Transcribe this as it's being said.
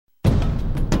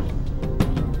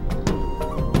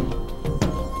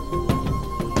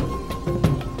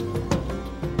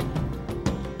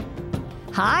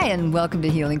Hi, and welcome to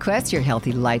Healing Quest, your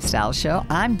healthy lifestyle show.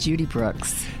 I'm Judy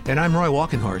Brooks. And I'm Roy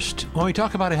Walkenhorst. When we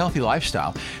talk about a healthy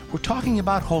lifestyle, we're talking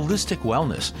about holistic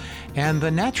wellness and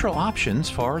the natural options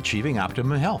for achieving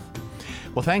optimum health.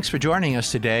 Well, thanks for joining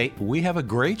us today. We have a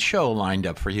great show lined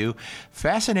up for you.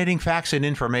 Fascinating facts and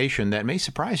information that may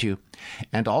surprise you,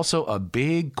 and also a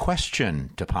big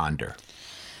question to ponder.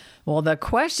 Well, the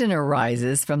question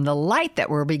arises from the light that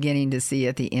we're beginning to see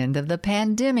at the end of the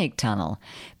pandemic tunnel.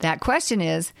 That question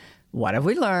is, what have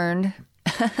we learned?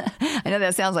 I know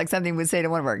that sounds like something we'd say to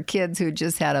one of our kids who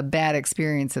just had a bad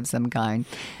experience of some kind.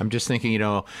 I'm just thinking,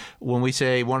 when we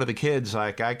say one of the kids,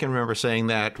 like I can remember saying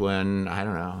that when,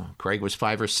 Craig was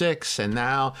 5 or 6, and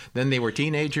then they were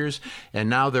teenagers, and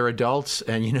now they're adults,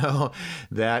 and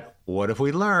that what have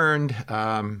we learned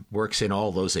works in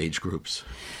all those age groups.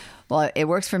 Well, it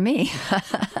works for me.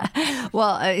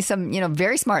 Well, some,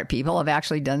 very smart people have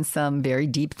actually done some very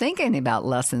deep thinking about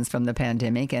lessons from the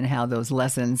pandemic and how those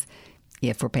lessons,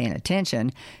 if we're paying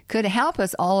attention, could help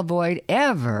us all avoid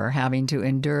ever having to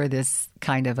endure this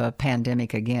kind of a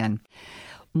pandemic again.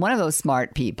 One of those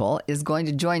smart people is going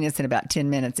to join us in about 10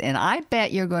 minutes, and I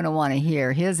bet you're going to want to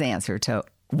hear his answer to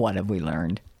what have we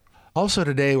learned. Also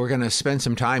today, we're going to spend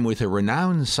some time with a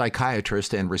renowned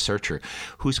psychiatrist and researcher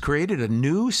who's created a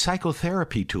new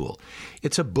psychotherapy tool.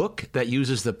 It's a book that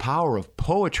uses the power of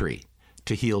poetry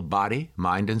to heal body,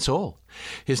 mind, and soul.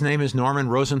 His name is Norman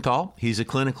Rosenthal. He's a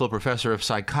clinical professor of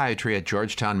psychiatry at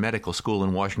Georgetown Medical School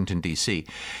in Washington, D.C.,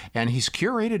 and he's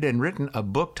curated and written a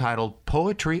book titled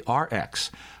Poetry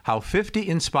RX: How 50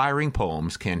 Inspiring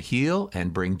Poems Can Heal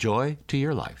and Bring Joy to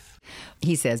Your Life.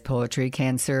 He says poetry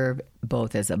can serve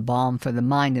both as a balm for the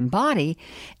mind and body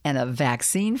and a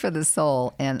vaccine for the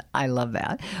soul, and I love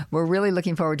that. We're really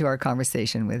looking forward to our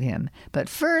conversation with him. But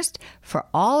first, for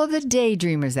all of the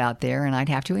daydreamers out there, and I'd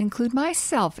have to include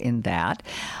myself in that,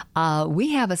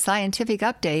 we have a scientific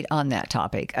update on that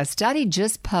topic. A study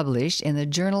just published in the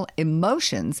journal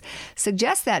Emotions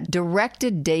suggests that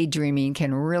directed daydreaming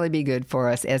can really be good for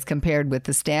us as compared with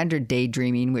the standard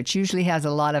daydreaming, which usually has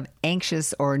a lot of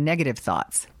anxious or negative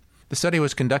thoughts. The study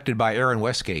was conducted by Aaron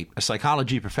Westgate, a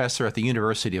psychology professor at the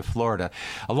University of Florida,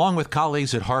 along with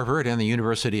colleagues at Harvard and the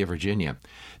University of Virginia.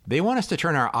 They want us to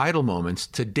turn our idle moments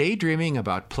to daydreaming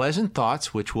about pleasant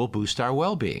thoughts which will boost our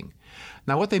well-being.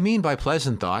 Now, what they mean by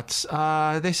pleasant thoughts,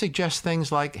 they suggest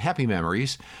things like happy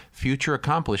memories, future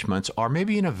accomplishments, or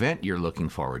maybe an event you're looking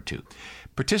forward to.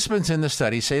 Participants in the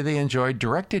study say they enjoyed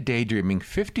directed daydreaming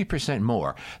 50%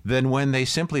 more than when they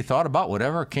simply thought about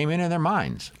whatever came in their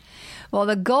minds. Well,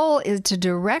 the goal is to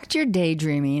direct your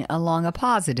daydreaming along a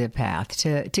positive path,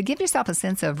 to give yourself a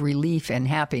sense of relief and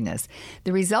happiness.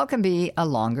 The result can be a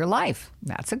longer life.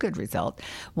 That's a good result.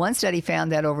 One study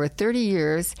found that over 30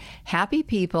 years, happy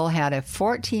people had a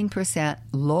 14%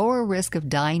 lower risk of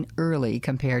dying early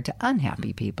compared to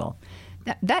unhappy people.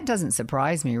 That doesn't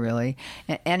surprise me, really.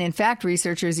 And in fact,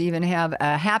 researchers even have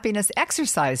a happiness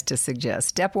exercise to suggest.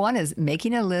 Step 1 is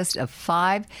making a list of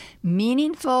 5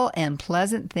 meaningful and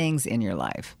pleasant things in your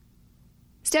life.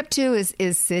 Step 2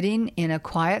 is sitting in a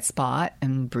quiet spot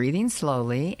and breathing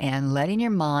slowly and letting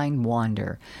your mind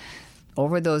wander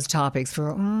over those topics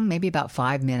for maybe about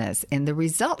 5 minutes. And the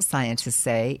result, scientists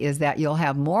say, is that you'll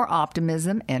have more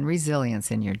optimism and resilience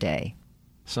in your day.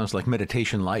 Sounds like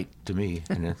meditation light to me,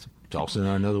 and it's also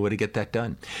another way to get that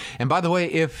done. And by the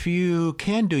way, if you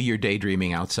can do your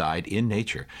daydreaming outside in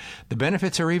nature, the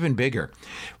benefits are even bigger.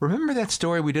 Remember that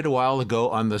story we did a while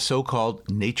ago on the so-called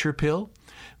nature pill?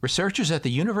 Researchers at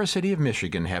the University of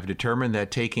Michigan have determined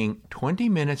that taking 20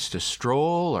 minutes to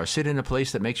stroll or sit in a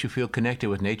place that makes you feel connected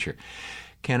with nature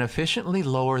can efficiently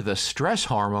lower the stress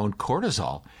hormone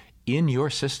cortisol in your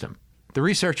system. The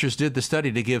researchers did the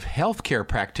study to give healthcare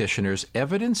practitioners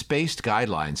evidence-based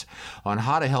guidelines on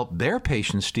how to help their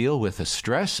patients deal with the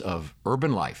stress of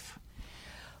urban life.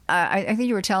 I think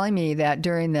you were telling me that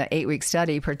during the 8-week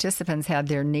study, participants had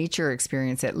their nature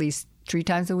experience at least 3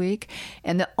 times a week,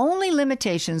 and the only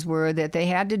limitations were that they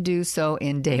had to do so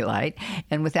in daylight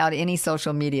and without any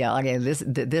social media. Okay, this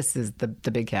is the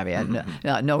big caveat.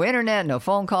 No internet, no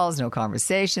phone calls, no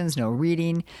conversations, no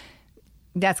reading.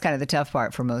 That's kind of the tough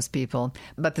part for most people.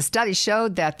 But the study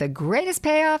showed that the greatest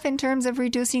payoff in terms of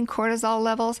reducing cortisol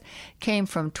levels came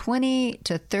from 20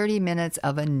 to 30 minutes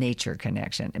of a nature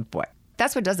connection. And boy,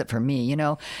 that's what does it for me.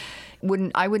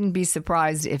 I wouldn't be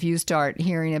surprised if you start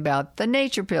hearing about the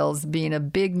nature pills being a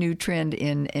big new trend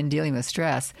in dealing with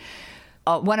stress.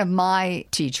 One of my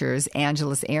teachers,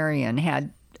 Angeles Arian,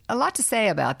 had a lot to say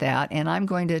about that, and I'm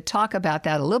going to talk about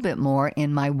that a little bit more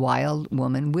in my Wild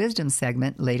Woman Wisdom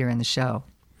segment later in the show.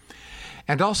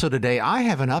 And also today, I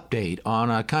have an update on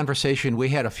a conversation we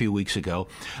had a few weeks ago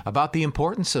about the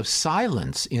importance of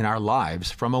silence in our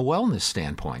lives from a wellness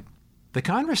standpoint. The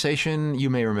conversation, you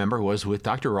may remember, was with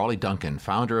Dr. Raleigh Duncan,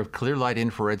 founder of Clearlight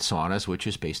Infrared Saunas, which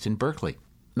is based in Berkeley.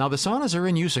 Now, the saunas are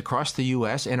in use across the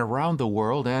U.S. and around the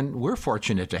world, and we're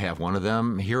fortunate to have one of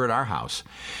them here at our house.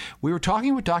 We were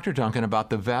talking with Dr. Duncan about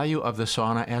the value of the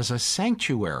sauna as a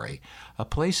sanctuary, a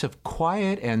place of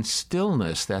quiet and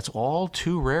stillness that's all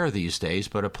too rare these days,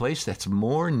 but a place that's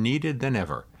more needed than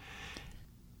ever.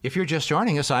 If you're just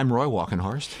joining us, I'm Roy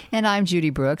Walkenhorst. And I'm Judy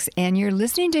Brooks, and you're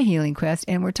listening to Healing Quest,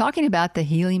 and we're talking about the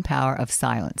healing power of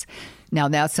silence. Now,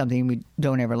 that's something we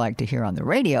don't ever like to hear on the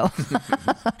radio,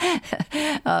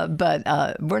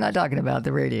 but we're not talking about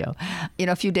the radio. You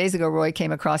know, a few days ago, Roy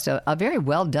came across a very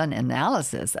well-done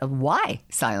analysis of why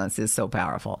silence is so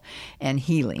powerful and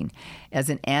healing as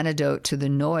an antidote to the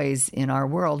noise in our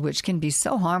world, which can be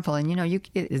so harmful. And, you know,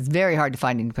 it's very hard to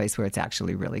find any place where it's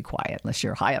actually really quiet, unless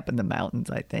you're high up in the mountains,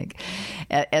 I think.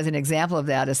 As an example of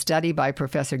that, a study by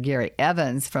Professor Gary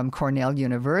Evans from Cornell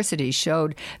University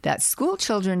showed that school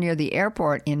children near the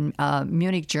airport in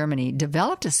Munich, Germany,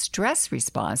 developed a stress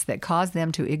response that caused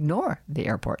them to ignore the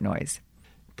airport noise.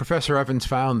 Professor Evans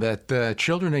found that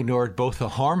children ignored both the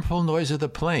harmful noise of the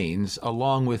planes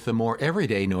along with the more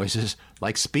everyday noises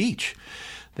like speech.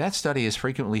 That study is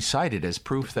frequently cited as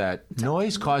proof that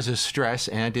noise causes stress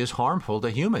and is harmful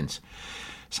to humans.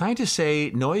 Scientists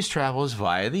say noise travels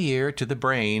via the ear to the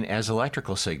brain as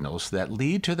electrical signals that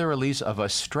lead to the release of a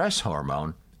stress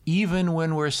hormone even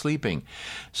when we're sleeping.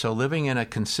 So living in a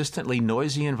consistently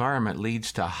noisy environment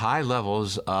leads to high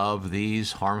levels of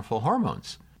these harmful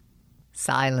hormones.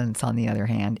 Silence, on the other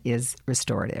hand, is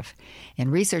restorative.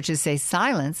 And researchers say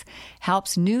silence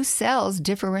helps new cells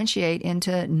differentiate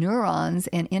into neurons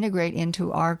and integrate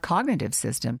into our cognitive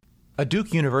system. A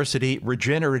Duke University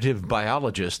regenerative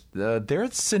biologist,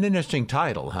 there's an interesting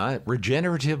title, huh?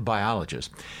 Regenerative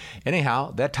biologist.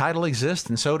 Anyhow, that title exists,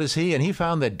 and so does he, and he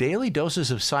found that daily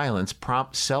doses of silence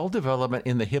prompt cell development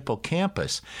in the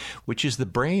hippocampus, which is the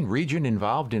brain region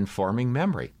involved in forming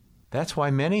memory. That's why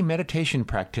many meditation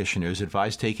practitioners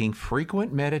advise taking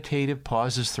frequent meditative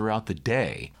pauses throughout the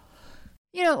day.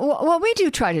 You know, well, we do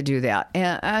try to do that,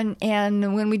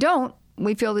 and when we don't,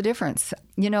 we feel the difference.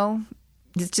 You know,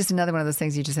 it's just another one of those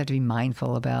things you just have to be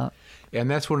mindful about. And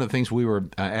that's one of the things we were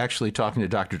actually talking to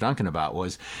Dr. Duncan about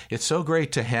was it's so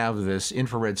great to have this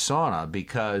infrared sauna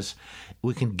because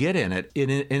we can get in it, and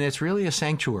it's really a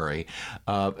sanctuary,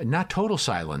 not total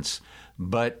silence,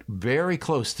 but very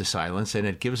close to silence, and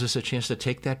it gives us a chance to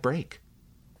take that break.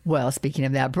 Well, speaking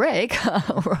of that break,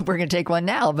 we're going to take one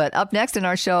now. But up next in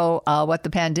our show, what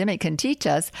the pandemic can teach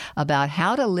us about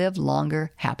how to live longer,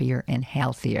 happier, and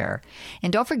healthier.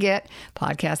 And don't forget,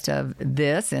 podcasts of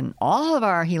this and all of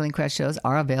our Healing Quest shows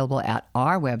are available at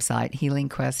our website,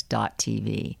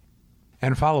 healingquest.tv.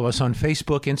 And follow us on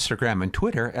Facebook, Instagram, and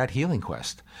Twitter at Healing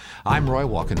Quest. I'm Roy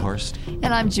Walkenhorst.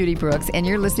 And I'm Judy Brooks, and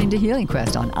you're listening to Healing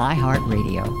Quest on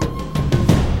iHeartRadio.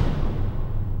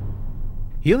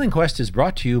 Healing Quest is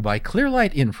brought to you by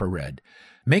Clearlight Infrared,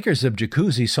 makers of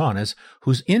jacuzzi saunas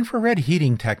whose infrared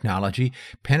heating technology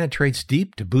penetrates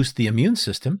deep to boost the immune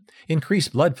system, increase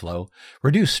blood flow,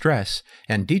 reduce stress,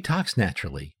 and detox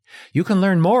naturally. You can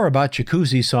learn more about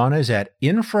jacuzzi saunas at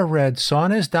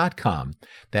infraredsaunas.com.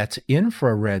 That's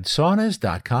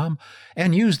infraredsaunas.com,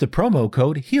 and use the promo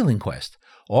code HealingQuest.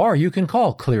 Or you can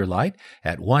call Clearlight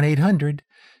at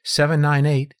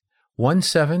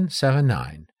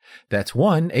 1-800-798-1779. That's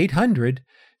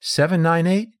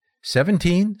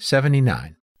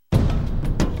 1-800-798-1779.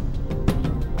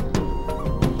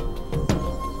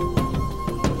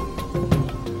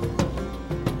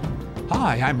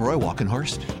 Hi, I'm Roy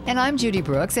Walkenhorst. And I'm Judy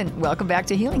Brooks, and welcome back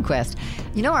to Healing Quest.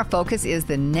 You know, our focus is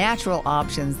the natural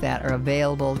options that are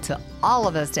available to all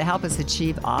of us to help us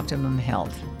achieve optimum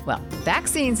health. Well,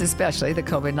 vaccines, especially the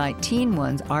COVID-19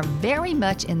 ones, are very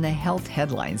much in the health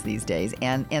headlines these days,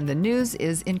 and the news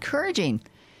is encouraging.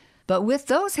 But with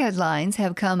those headlines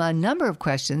have come a number of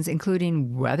questions,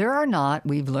 including whether or not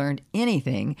we've learned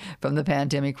anything from the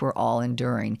pandemic we're all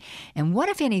enduring. And what,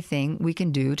 if anything, we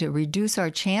can do to reduce our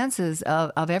chances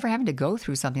of ever having to go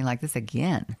through something like this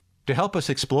again. To help us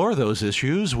explore those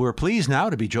issues, we're pleased now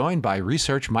to be joined by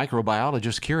research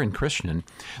microbiologist Kieran Krishnan,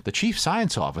 the Chief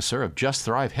Science Officer of Just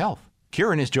Thrive Health.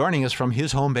 Kieran is joining us from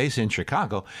his home base in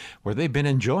Chicago, where they've been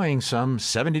enjoying some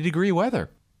 70-degree weather.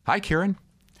 Hi, Kieran.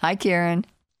 Hi, Kieran.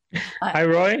 Hi,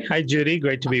 Roy. Hi, Judy.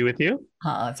 Great to be with you.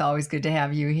 It's always good to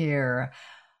have you here.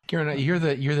 Karen, you're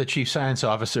the chief science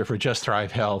officer for Just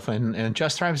Thrive Health, and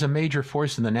Just Thrive is a major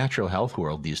force in the natural health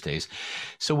world these days.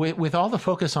 So with all the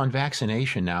focus on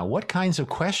vaccination now, what kinds of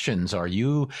questions are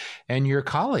you and your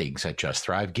colleagues at Just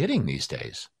Thrive getting these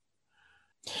days?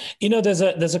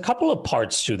 There's a couple of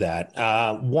parts to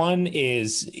that. One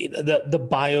is the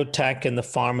biotech and the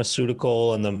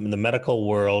pharmaceutical and the medical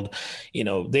world.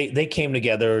 They came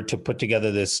together to put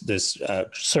together this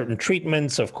certain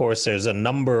treatments. Of course, there's a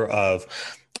number of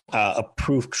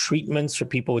approved treatments for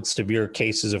people with severe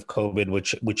cases of COVID,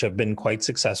 which have been quite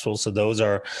successful. So those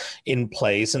are in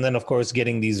place. And then, of course,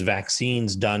 getting these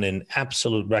vaccines done in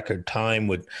absolute record time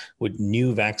with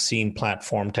new vaccine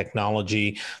platform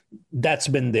technology, that's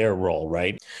been their role,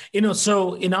 right?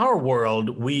 So in our world,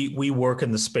 we work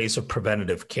in the space of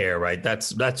preventative care, right?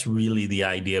 That's really the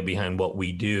idea behind what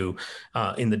we do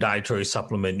in the dietary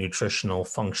supplement, nutritional,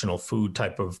 functional food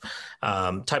type of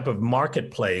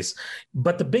marketplace.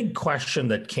 But the big question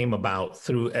that came about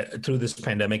through this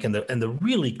pandemic and the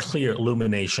really clear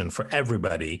illumination for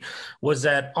everybody was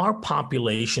that our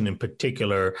population in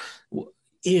particular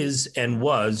is and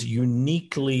was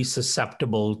uniquely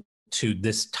susceptible to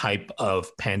this type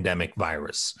of pandemic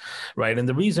virus, right? And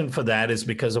the reason for that is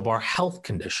because of our health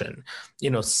condition.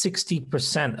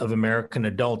 60% of American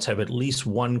adults have at least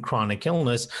one chronic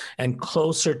illness, and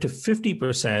closer to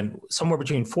 50%, somewhere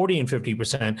between 40 and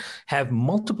 50%, have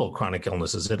multiple chronic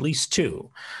illnesses, at least two,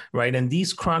 right? And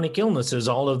these chronic illnesses,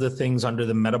 all of the things under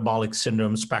the metabolic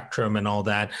syndrome spectrum and all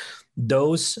that,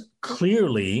 those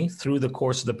clearly through the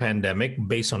course of the pandemic,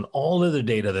 based on all of the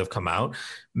data that have come out,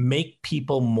 make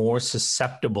people more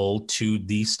susceptible to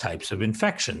these types of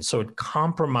infections. So it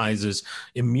compromises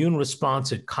immune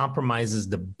response. It compromises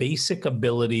the basic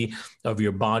ability of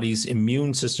your body's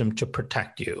immune system to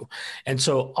protect you. And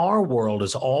so our world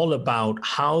is all about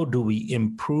how do we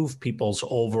improve people's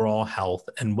overall health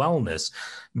and wellness?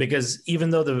 Because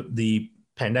even though the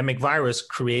pandemic virus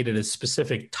created a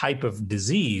specific type of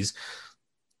disease,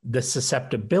 the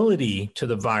susceptibility to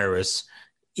the virus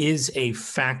is a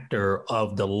factor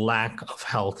of the lack of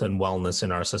health and wellness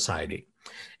in our society.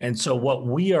 And so what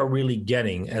we are really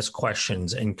getting as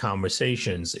questions and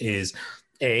conversations is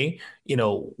A,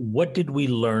 what did we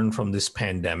learn from this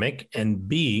pandemic? And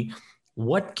B,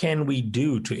 what can we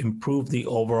do to improve the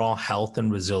overall health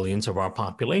and resilience of our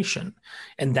population?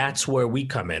 And that's where we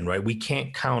come in, right? We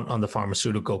can't count on the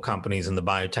pharmaceutical companies and the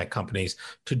biotech companies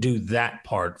to do that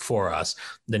part for us.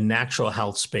 The natural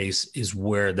health space is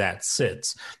where that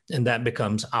sits, and that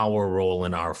becomes our role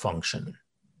and our function.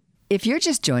 If you're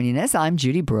just joining us, I'm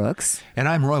Judy Brooks. And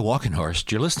I'm Roy Walkenhorst.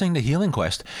 You're listening to Healing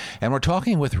Quest, and we're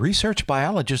talking with research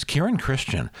biologist Karen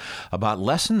Christian about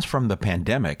lessons from the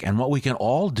pandemic and what we can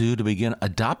all do to begin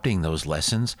adopting those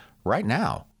lessons right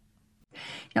now.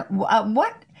 Now,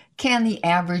 what can the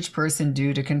average person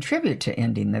do to contribute to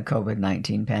ending the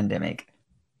COVID-19 pandemic?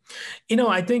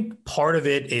 I think part of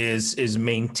it is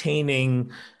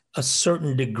maintaining a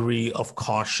certain degree of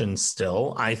caution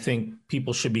still. I think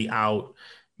people should be out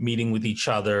meeting with each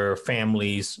other,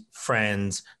 families,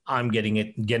 friends. I'm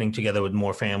getting together with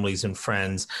more families and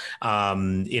friends,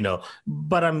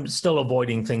 but I'm still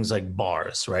avoiding things like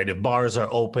bars, right? If bars are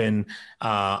open,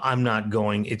 I'm not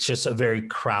going. It's just a very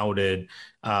crowded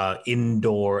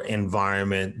indoor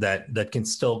environment that can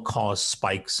still cause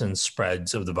spikes and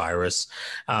spreads of the virus.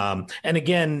 And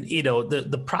again,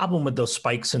 the problem with those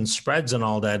spikes and spreads and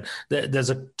all that,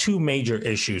 there's two major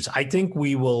issues. I think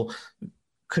we will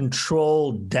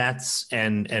control deaths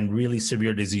and really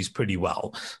severe disease pretty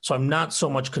well. So I'm not so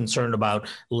much concerned about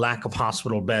lack of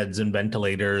hospital beds and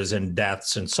ventilators and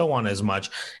deaths and so on as much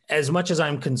as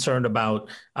I'm concerned about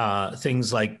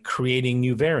things like creating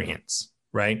new variants.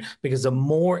 Right? Because the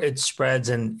more it spreads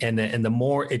and the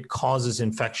more it causes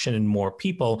infection in more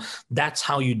people, that's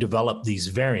how you develop these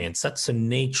variants. That's the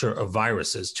nature of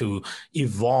viruses, to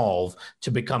evolve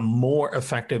to become more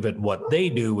effective at what they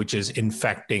do, which is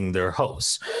infecting their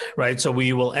hosts, right? So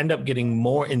we will end up getting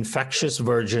more infectious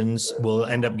versions. We'll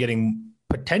end up getting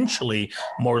potentially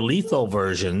more lethal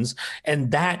versions, and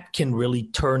that can really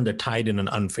turn the tide in an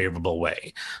unfavorable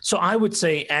way. So I would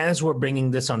say as we're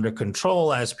bringing this under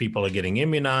control, as people are getting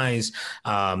immunized,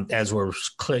 as we're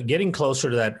getting closer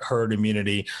to that herd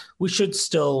immunity, we should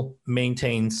still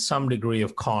maintain some degree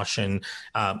of caution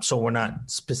so we're not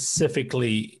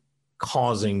specifically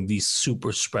causing these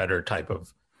super spreader type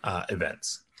of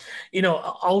events.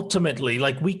 Ultimately,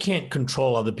 like, we can't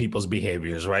control other people's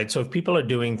behaviors, right? So if people are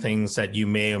doing things that you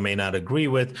may or may not agree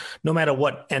with, no matter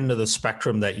what end of the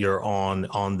spectrum that you're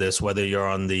on this, whether you're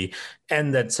on the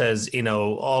end that says,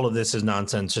 all of this is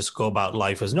nonsense, just go about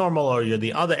life as normal, or you're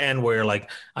the other end where you're like,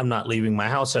 I'm not leaving my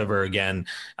house ever again.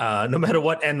 No matter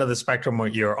what end of the spectrum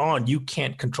you're on, you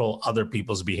can't control other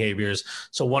people's behaviors.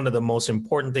 So one of the most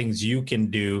important things you can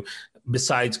do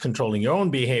besides controlling your own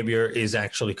behavior is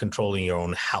actually controlling your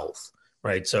own health,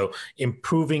 right? So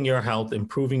improving your health,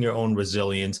 improving your own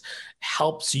resilience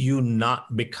helps you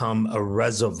not become a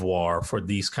reservoir for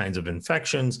these kinds of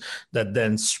infections that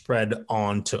then spread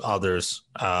on to others,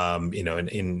 in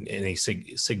a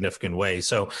significant way.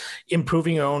 So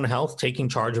improving your own health, taking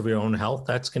charge of your own health,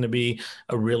 that's going to be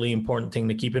a really important thing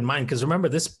to keep in mind. Because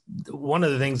remember, one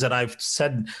of the things that I've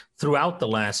said throughout the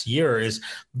last year is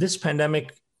this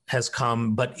pandemic has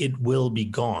come, but it will be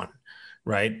gone,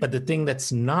 right? But the thing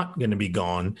that's not going to be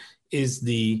gone is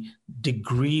the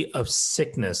degree of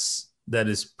sickness that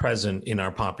is present in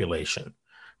our population,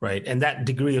 right? And that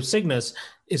degree of sickness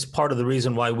is part of the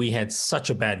reason why we had such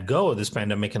a bad go of this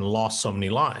pandemic and lost so many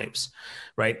lives,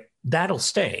 right? That'll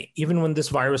stay even when this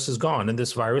virus is gone, and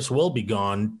this virus will be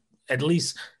gone, at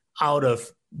least out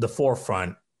of the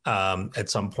forefront at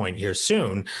some point here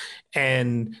soon.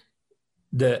 And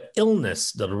the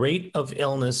illness, the rate of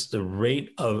illness, the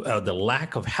rate of the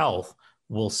lack of health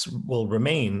will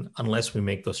remain unless we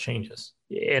make those changes.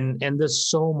 And there's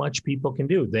so much people can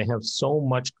do. They have so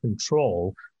much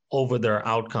control over their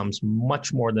outcomes,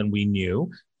 much more than we knew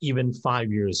even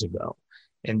 5 years ago.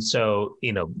 And so,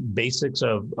 basics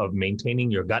of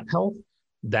maintaining your gut health,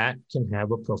 that can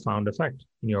have a profound effect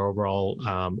in your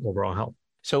overall health.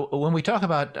 So when we talk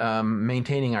about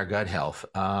maintaining our gut health,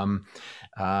 so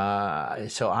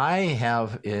I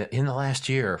have, in the last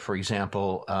year, for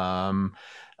example,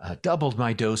 doubled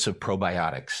my dose of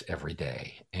probiotics every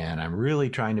day. And I'm really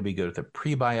trying to be good at the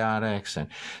prebiotics. And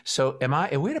so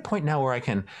are we at a point now where I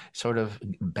can sort of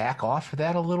back off of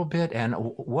that a little bit? And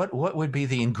what would be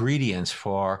the ingredients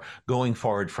for going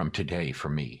forward from today for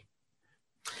me?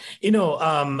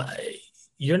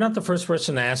 You're not the first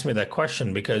person to ask me that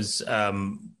question, because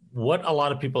what a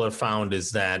lot of people have found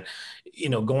is that,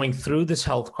 going through this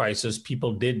health crisis,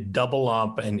 people did double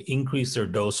up and increase their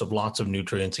dose of lots of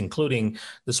nutrients, including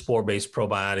the spore-based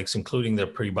probiotics, including their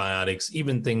prebiotics,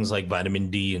 even things like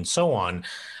vitamin D and so on.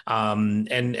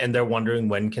 And they're wondering,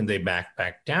 when can they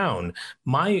back down?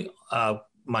 My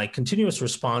continuous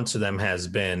response to them has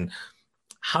been,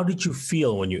 how did you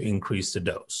feel when you increased the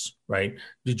dose, right?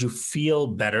 Did you feel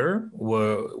better?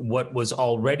 What was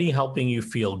already helping you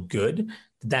feel good,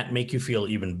 did that make you feel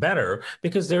even better?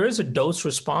 Because there is a dose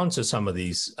response to some of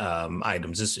these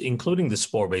items, including the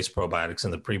spore-based probiotics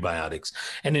and the prebiotics.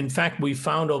 And in fact, we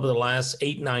found over the last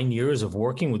 8-9 years of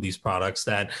working with these products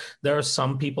that there are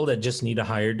some people that just need a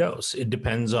higher dose. It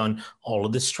depends on all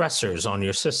of the stressors on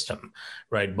your system,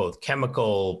 right? Both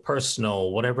chemical,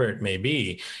 personal, whatever it may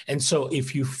be. And so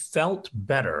if you felt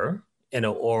better,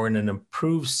 or in an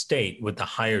improved state with the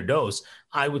higher dose,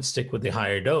 I would stick with the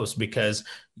higher dose, because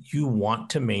you want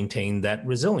to maintain that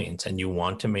resilience and you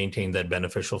want to maintain that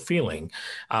beneficial feeling.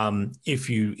 If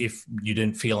you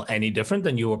didn't feel any different,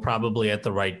 then you were probably at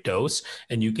the right dose,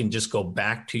 and you can just go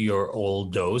back to your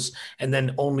old dose and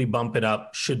then only bump it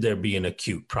up should there be an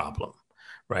acute problem,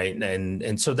 right?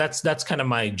 And so that's kind of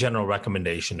my general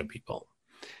recommendation to people.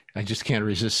 I just can't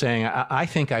resist saying I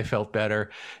think I felt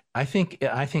better. I think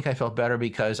I felt better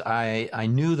because I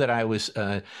knew that I was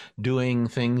doing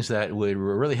things that were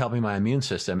really helping my immune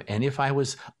system. And if I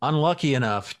was unlucky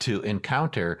enough to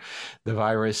encounter the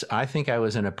virus, I think I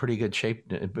was in a pretty good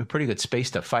shape, a pretty good space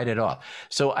to fight it off.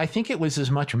 So I think it was as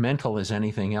much mental as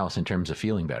anything else in terms of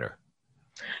feeling better.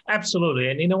 Absolutely.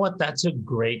 And you know what? That's a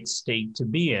great state to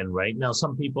be in, right? Now,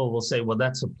 some people will say, well,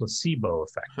 that's a placebo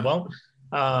effect. Well,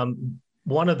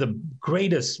 one of the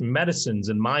greatest medicines,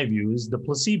 in my view, is the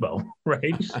placebo,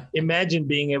 right? Imagine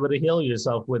being able to heal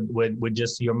yourself with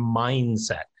just your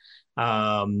mindset.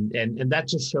 And that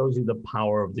just shows you the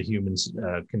power of the human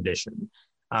condition.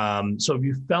 So if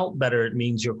you felt better, it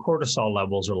means your cortisol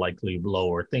levels are likely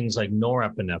lower. Things like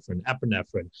norepinephrine,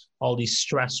 epinephrine, all these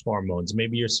stress hormones,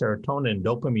 maybe your serotonin and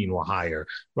dopamine were higher,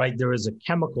 right? There is a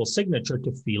chemical signature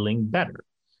to feeling better,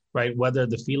 right? Whether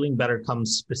the feeling better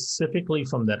comes specifically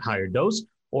from that higher dose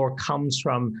or comes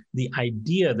from the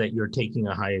idea that you're taking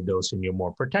a higher dose and you're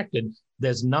more protected,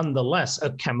 there's nonetheless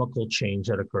a chemical change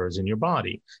that occurs in your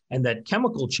body. And that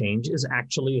chemical change is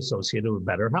actually associated with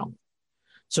better health.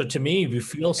 So to me, if you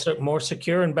feel more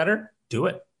secure and better, do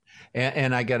it.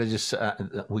 And I got to just,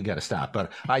 we got to stop.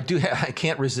 But I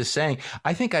can't resist saying,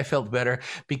 I think I felt better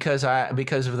because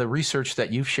of the research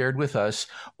that you've shared with us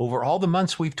over all the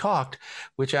months we've talked,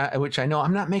 which I know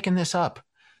I'm not making this up.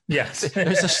 Yes.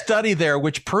 There's a study there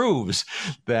which proves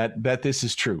that this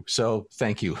is true. So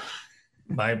thank you.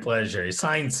 My pleasure.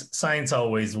 Science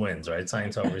always wins, right?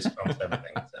 Science always trumps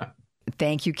everything. So.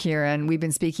 Thank you, Kieran. We've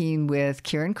been speaking with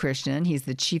Kieran Krishnan. He's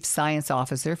the Chief Science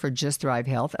Officer for Just Thrive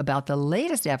Health about the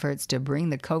latest efforts to bring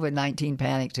the COVID-19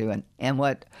 panic to and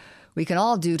what we can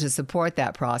all do to support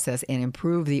that process and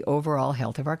improve the overall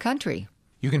health of our country.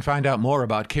 You can find out more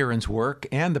about Kieran's work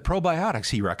and the probiotics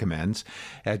he recommends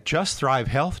at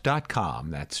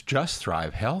justthrivehealth.com. That's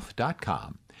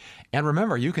justthrivehealth.com. And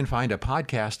remember, you can find a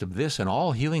podcast of this and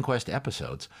all Healing Quest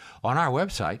episodes on our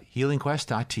website,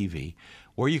 healingquest.tv,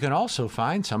 where you can also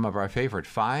find some of our favorite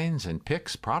finds and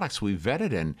picks, products we've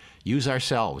vetted and use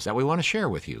ourselves that we want to share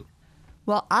with you.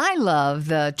 Well, I love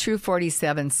the True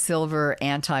 47 silver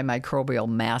antimicrobial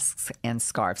masks and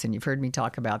scarves, and you've heard me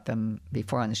talk about them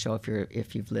before on the show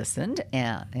if you've listened,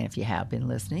 and if you have been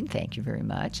listening, thank you very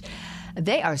much.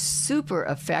 They are super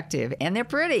effective, and they're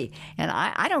pretty, and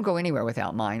I don't go anywhere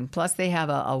without mine. Plus, they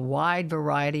have a wide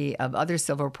variety of other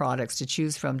silver products to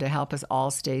choose from to help us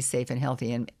all stay safe and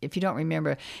healthy. And if you don't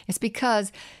remember, it's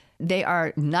because they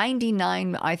are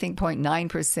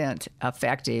 99.9%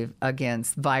 effective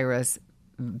against virus,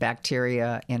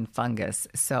 bacteria, and fungus.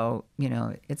 So,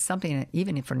 it's something,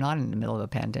 even if we're not in the middle of a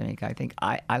pandemic, I think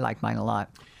I like mine a lot.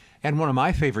 And one of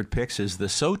my favorite picks is the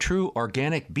So True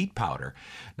Organic Beet Powder,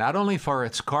 not only for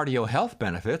its cardio health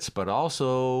benefits, but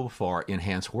also for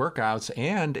enhanced workouts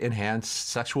and enhanced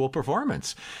sexual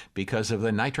performance because of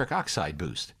the nitric oxide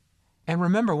boost. And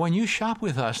remember, when you shop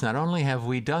with us, not only have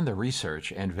we done the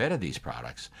research and vetted these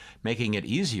products, making it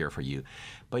easier for you,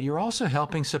 but you're also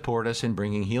helping support us in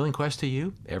bringing Healing Quest to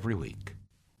you every week.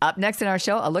 Up next in our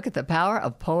show, a look at the power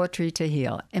of poetry to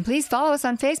heal. And please follow us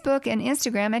on Facebook and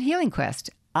Instagram at Healing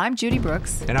Quest. I'm Judy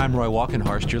Brooks. And I'm Roy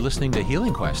Walkenhorst. You're listening to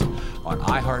Healing Quest on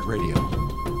iHeartRadio.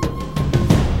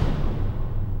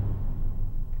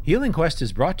 Healing Quest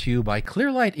is brought to you by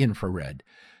Clearlight Infrared,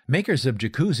 makers of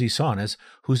jacuzzi saunas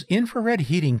whose infrared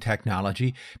heating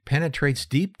technology penetrates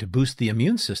deep to boost the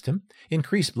immune system,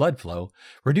 increase blood flow,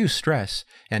 reduce stress,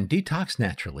 and detox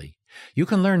naturally. You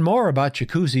can learn more about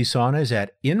jacuzzi saunas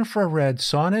at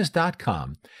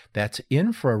infraredsaunas.com. That's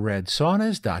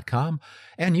infraredsaunas.com,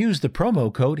 and use the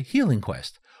promo code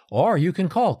HealingQuest. Or you can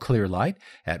call Clearlight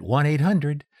at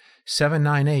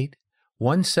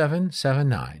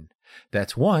 1-800-798-1779.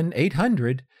 That's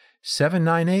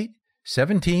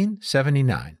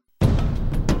 1-800-798-1779.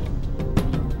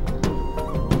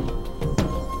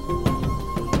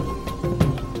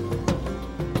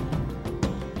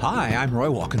 Hi, I'm Roy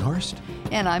Walkenhorst.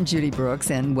 And I'm Judy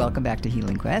Brooks, and welcome back to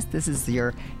Healing Quest. This is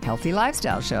your healthy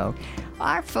lifestyle show.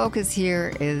 Our focus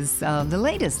here is the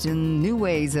latest in new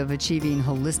ways of achieving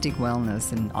holistic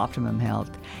wellness and optimum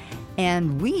health.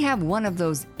 And we have one of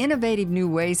those innovative new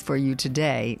ways for you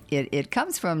today. It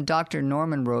comes from Dr.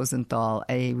 Norman Rosenthal,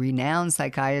 a renowned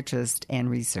psychiatrist and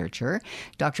researcher.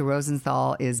 Dr.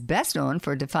 Rosenthal is best known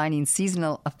for defining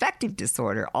seasonal affective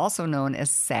disorder, also known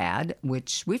as SAD,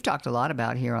 which we've talked a lot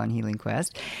about here on Healing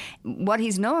Quest. What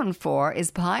he's known for is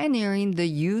pioneering the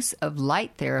use of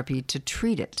light therapy to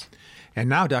treat it. And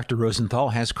now Dr. Rosenthal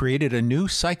has created a new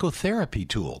psychotherapy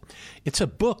tool. It's a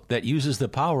book that uses the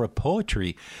power of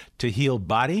poetry to heal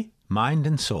body, mind,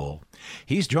 and soul.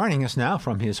 He's joining us now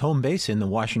from his home base in the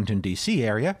Washington, D.C.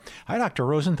 area. Hi, Dr.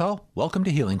 Rosenthal. Welcome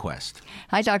to Healing Quest.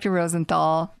 Hi, Dr.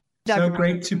 Rosenthal. So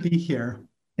great to be here.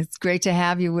 It's great to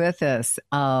have you with us.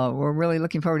 We're really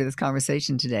looking forward to this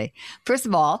conversation today. First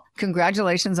of all,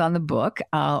 congratulations on the book.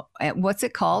 What's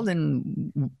it called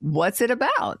and what's it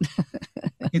about?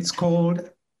 It's called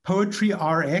Poetry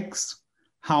RX,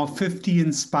 How 50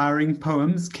 Inspiring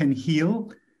Poems Can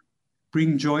Heal,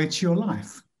 Bring Joy to Your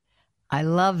Life. I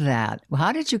love that. Well,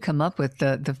 how did you come up with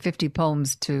the 50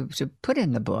 poems to put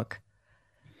in the book?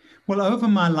 Well, over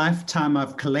my lifetime,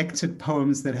 I've collected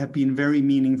poems that have been very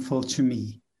meaningful to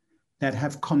me, that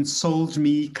have consoled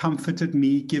me, comforted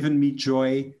me, given me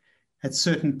joy at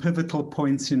certain pivotal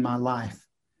points in my life.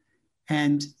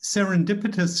 And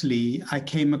serendipitously, I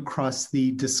came across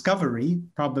the discovery,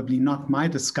 probably not my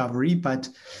discovery, but,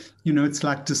 it's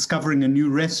like discovering a new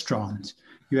restaurant.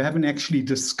 You haven't actually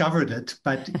discovered it,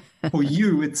 but for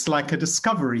you, it's like a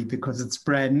discovery because it's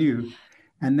brand new.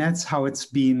 And that's how it's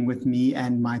been with me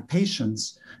and my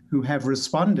patients who have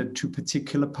responded to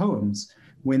particular poems.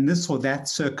 When this or that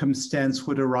circumstance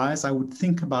would arise, I would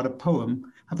think about a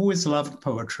poem. I've always loved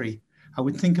poetry. I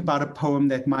would think about a poem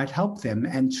that might help them.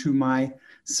 And to my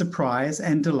surprise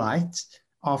and delight,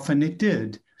 often it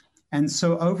did. And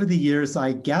so over the years,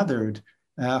 I gathered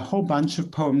a whole bunch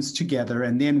of poems together.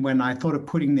 And then when I thought of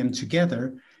putting them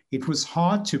together, it was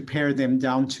hard to pare them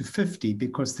down to 50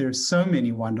 because there's so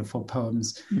many wonderful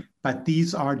poems. But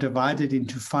these are divided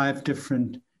into 5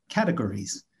 different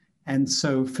categories. And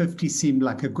so 50 seemed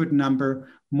like a good number.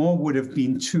 More would have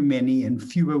been too many, and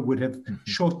fewer would have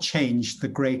shortchanged the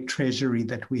great treasury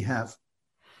that we have.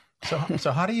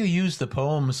 So how do you use the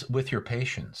poems with your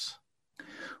patients?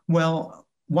 Well,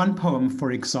 one poem,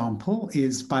 for example,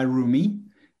 is by Rumi.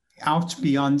 Out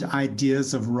beyond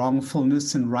ideas of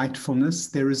wrongfulness and rightfulness,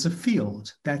 there is a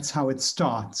field. That's how it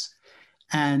starts.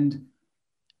 And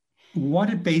what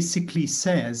it basically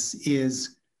says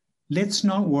is, let's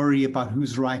not worry about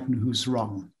who's right and who's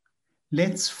wrong.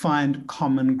 Let's find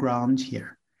common ground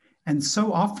here. And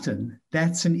so often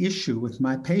that's an issue with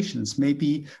my patients,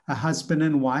 maybe a husband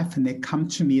and wife, and they come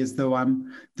to me as though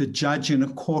I'm the judge in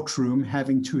a courtroom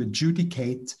having to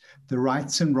adjudicate the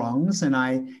rights and wrongs. And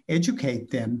I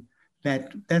educate them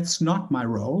that that's not my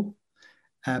role.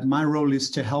 My role is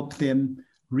to help them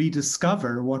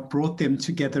rediscover what brought them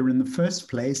together in the first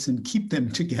place and keep them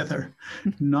together,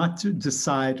 not to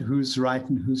decide who's right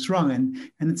and who's wrong.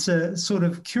 And it's a sort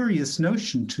of curious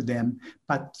notion to them,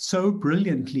 but so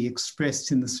brilliantly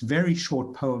expressed in this very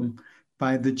short poem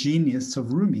by the genius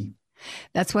of Rumi.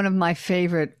 That's one of my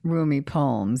favorite Rumi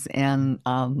poems, and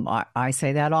I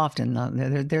say that often.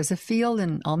 There's a field,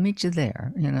 and I'll meet you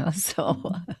there. So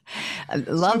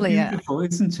lovely. So beautiful,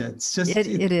 isn't it? It's just it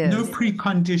is. No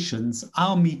preconditions.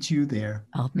 I'll meet you there.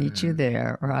 I'll meet you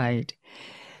there, right?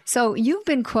 So you've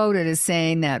been quoted as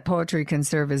saying that poetry can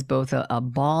serve as both a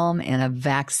balm and a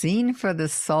vaccine for the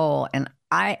soul, and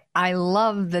I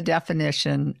love the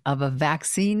definition of a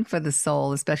vaccine for the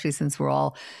soul, especially since we're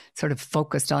all sort of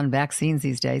focused on vaccines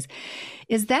these days.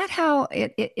 Is that how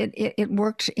it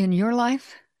worked in your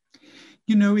life?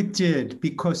 It did,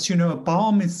 because, a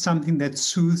balm is something that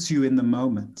soothes you in the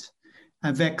moment.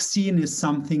 A vaccine is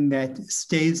something that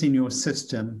stays in your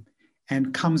system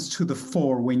and comes to the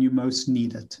fore when you most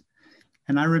need it.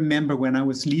 And I remember when I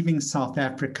was leaving South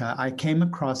Africa, I came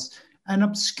across an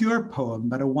obscure poem,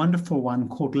 but a wonderful one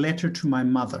called Letter to My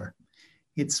Mother.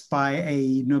 It's by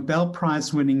a Nobel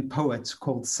Prize winning poet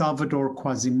called Salvador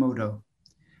Quasimodo.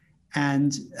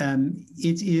 And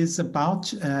it is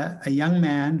about a young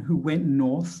man who went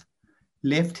north,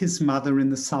 left his mother in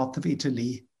the south of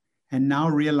Italy, and now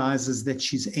realizes that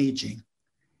she's aging,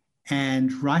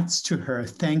 and writes to her,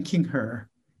 thanking her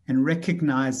and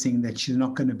recognizing that she's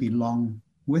not going to be long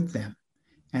with them,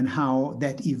 and how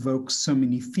that evokes so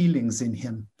many feelings in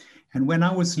him. And when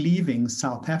I was leaving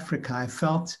South Africa, I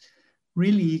felt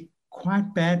really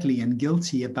quite badly and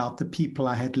guilty about the people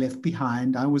I had left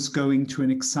behind. I was going to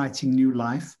an exciting new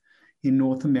life in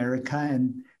North America,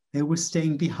 and they were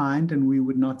staying behind, and we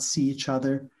would not see each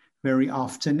other very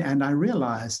often. And I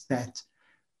realized that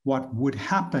what would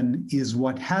happen is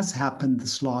what has happened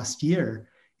this last year,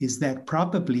 is that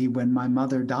probably when my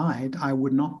mother died, I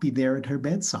would not be there at her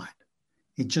bedside.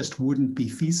 It just wouldn't be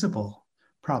feasible,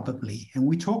 probably. And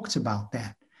we talked about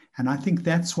that. And I think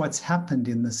that's what's happened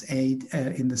in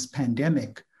this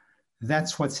pandemic.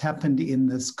 That's what's happened in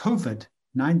this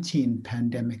COVID-19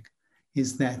 pandemic,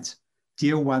 is that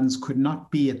dear ones could not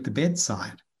be at the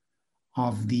bedside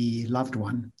of the loved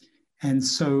one. And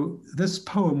so this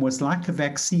poem was like a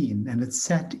vaccine, and it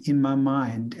sat in my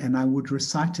mind, and I would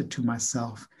recite it to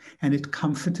myself, and it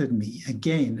comforted me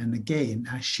again and again.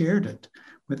 I shared it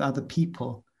with other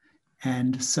people.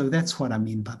 And so that's what I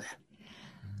mean by that.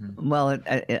 Well,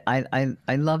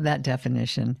 I love that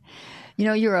definition.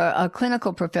 You're a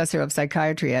clinical professor of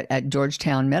psychiatry at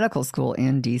Georgetown Medical School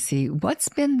in D.C. What's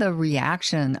been the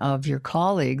reaction of your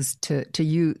colleagues to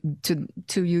you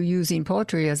using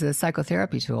poetry as a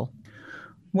psychotherapy tool?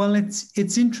 Well,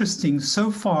 it's interesting. So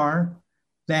far,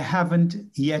 they haven't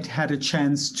yet had a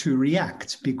chance to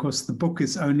react because the book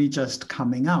is only just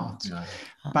coming out. Yeah.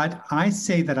 But I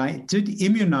say that I did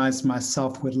immunize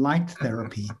myself with light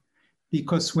therapy,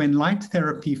 because when light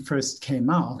therapy first came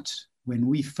out, when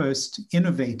we first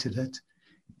innovated it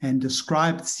and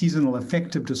described seasonal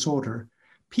affective disorder,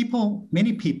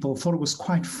 many people thought it was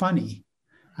quite funny.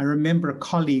 I remember a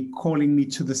colleague calling me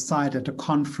to the side at a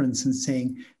conference and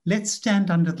saying, let's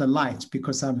stand under the light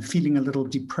because I'm feeling a little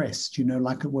depressed,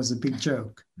 like it was a big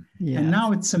joke. Yeah. And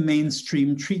now it's a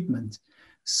mainstream treatment.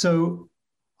 So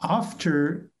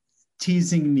after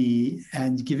teasing me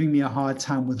and giving me a hard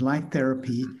time with light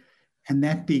therapy, and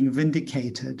that being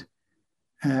vindicated,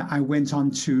 I went on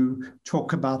to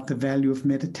talk about the value of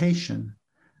meditation.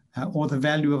 or the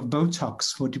value of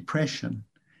Botox for depression.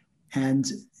 And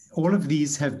all of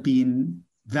these have been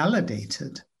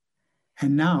validated.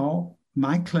 And now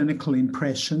my clinical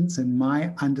impressions and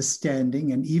my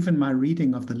understanding and even my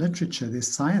reading of the literature, there's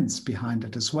science behind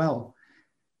it as well,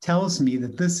 tells me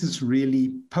that this is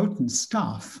really potent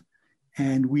stuff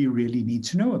and we really need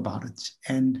to know about it.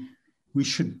 And we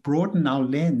should broaden our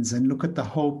lens and look at the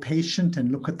whole patient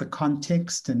and look at the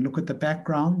context and look at the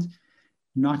background,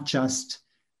 not just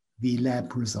the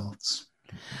lab results.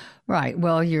 Right.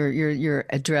 Well, you're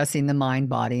addressing the mind,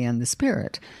 body, and the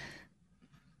spirit.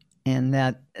 And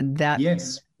that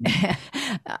yes.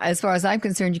 As far as I'm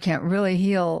concerned, you can't really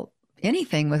heal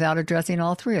anything without addressing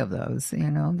all three of those.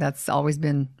 That's always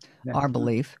been our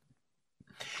belief.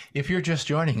 If you're just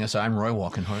joining us, I'm Roy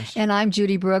Walkenhorst. And I'm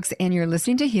Judy Brooks, and you're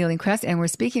listening to Healing Quest, and we're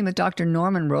speaking with Dr.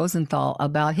 Norman Rosenthal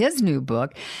about his new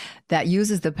book that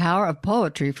uses the power of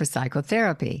poetry for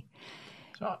psychotherapy.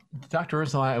 So, Dr.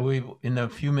 Rosenthal, in the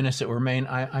few minutes that remain,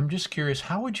 I'm just curious,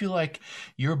 how would you like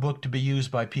your book to be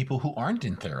used by people who aren't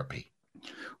in therapy?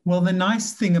 Well, the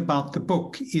nice thing about the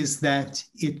book is that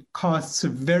it casts a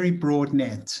very broad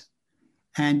net,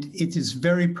 and it is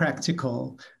very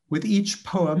practical. With each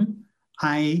poem,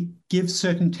 I give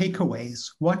certain takeaways.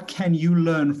 What can you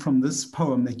learn from this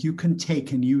poem that you can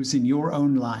take and use in your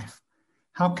own life?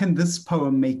 How can this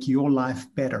poem make your life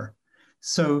better?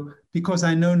 So, because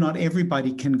I know not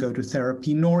everybody can go to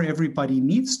therapy, nor everybody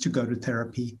needs to go to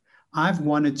therapy, I've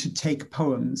wanted to take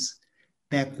poems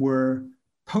that were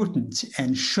potent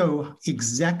and show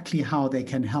exactly how they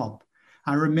can help.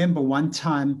 I remember one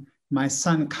time my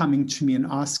son coming to me and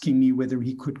asking me whether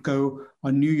he could go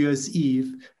on New Year's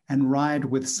Eve and ride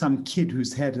with some kid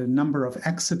who's had a number of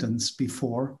accidents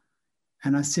before.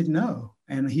 And I said, no.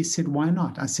 And he said, why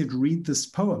not? I said, read this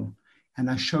poem. And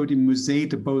I showed him Musée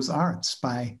des Beaux-Arts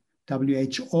by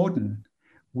W.H. Auden,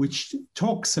 which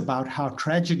talks about how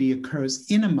tragedy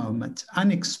occurs in a moment,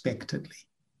 unexpectedly.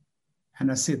 And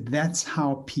I said, that's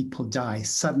how people die,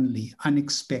 suddenly,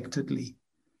 unexpectedly.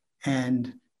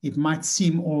 And it might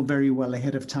seem all very well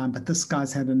ahead of time, but this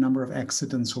guy's had a number of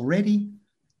accidents already.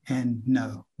 And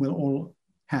no, we'll all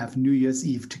have New Year's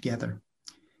Eve together.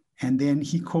 And then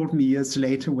he called me years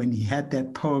later when he had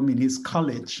that poem in his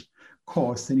college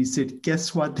course, and he said,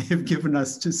 guess what they've given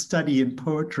us to study in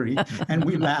poetry? And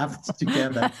we laughed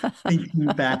together, thinking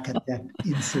back at that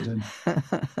incident.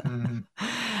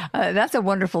 That's a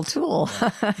wonderful tool.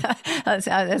 Poetry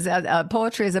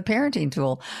is a parenting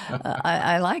tool.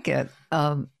 I like it.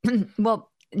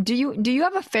 Well, do you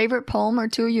have a favorite poem or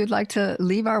two you'd like to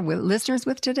leave our listeners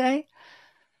with today?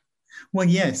 Well,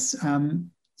 yes.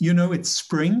 It's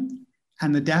spring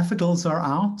and the daffodils are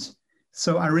out.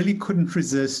 So I really couldn't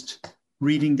resist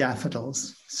reading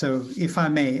Daffodils. So if I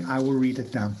may, I will read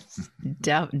it now.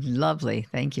 Lovely.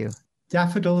 Thank you.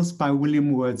 Daffodils by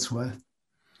William Wordsworth.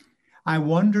 I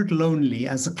wandered lonely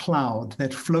as a cloud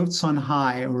that floats on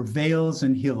high o'er vales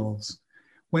and hills,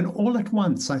 when all at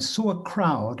once I saw a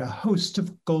crowd, a host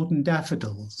of golden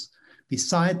daffodils,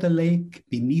 beside the lake,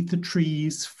 beneath the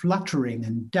trees, fluttering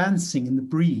and dancing in the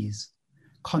breeze.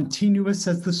 Continuous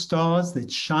as the stars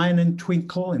that shine and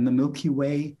twinkle in the Milky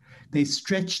Way, they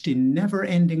stretched in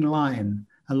never-ending line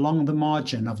along the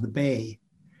margin of the bay.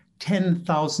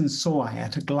 10,000 saw I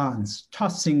at a glance,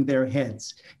 tossing their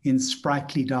heads in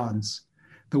sprightly dance.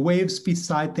 The waves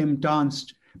beside them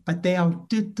danced, but they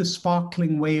outdid the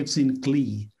sparkling waves in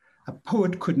glee. A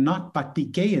poet could not but be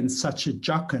gay in such a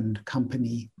jocund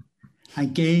company. I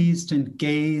gazed and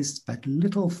gazed, but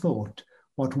little thought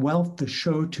what wealth the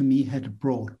show to me had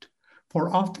brought.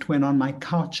 For oft when on my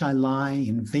couch I lie,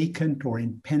 in vacant or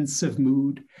in pensive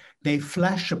mood, they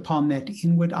flash upon that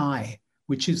inward eye,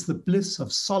 which is the bliss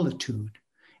of solitude.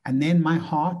 And then my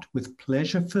heart with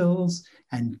pleasure fills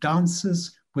and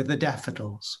dances with the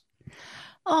daffodils.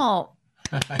 Oh,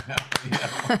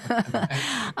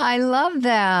 I love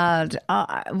that.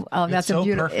 That's so a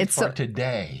beautiful. Perfect for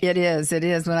today. It is.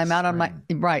 When I'm out on my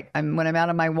when I'm out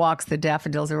on my walks, the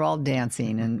daffodils are all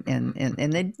dancing, and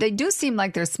they do seem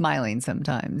like they're smiling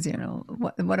sometimes.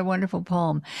 What a wonderful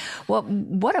poem. Well,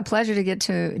 what a pleasure to get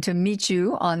to meet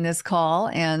you on this call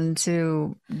and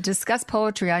to discuss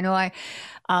poetry. I know I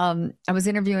was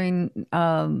interviewing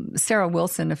Sarah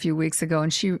Wilson a few weeks ago,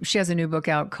 and she has a new book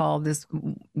out called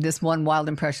This One Wild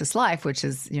and Precious Life, which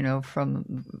is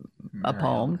from a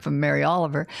poem from Mary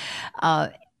Oliver,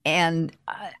 and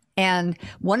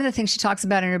one of the things she talks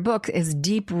about in her book is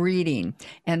deep reading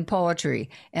and poetry,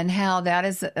 and how that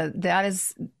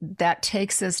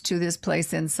takes us to this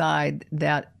place inside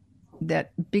that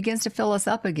begins to fill us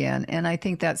up again. And I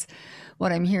think that's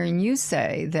what I'm hearing you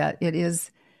say, that it is.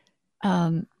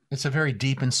 It's a very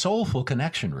deep and soulful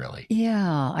connection, really.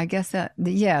 Yeah, I guess that,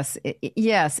 yes,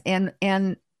 yes.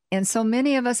 And so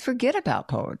many of us forget about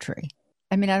poetry.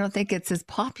 I mean, I don't think it's as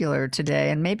popular today,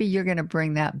 and maybe you're going to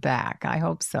bring that back. I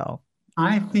hope so.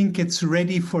 I think it's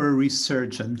ready for a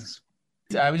resurgence.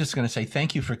 I was just going to say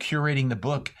thank you for curating the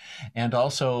book and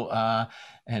also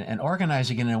and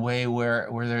organizing it in a way where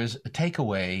there's a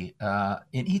takeaway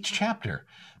in each chapter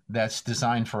that's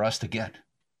designed for us to get.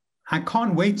 I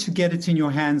can't wait to get it in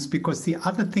your hands, because the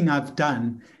other thing I've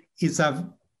done is I've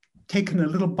taken a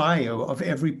little bio of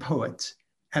every poet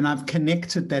and I've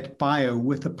connected that bio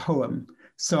with a poem.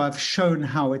 So I've shown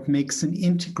how it makes an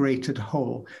integrated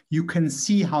whole. You can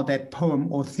see how that poem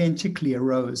authentically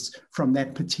arose from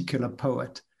that particular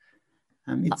poet.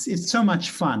 It's so much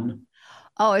fun.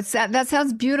 Oh, that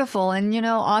sounds beautiful. And,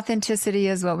 authenticity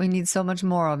is what we need so much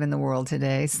more of in the world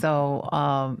today. So,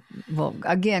 well,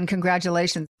 again,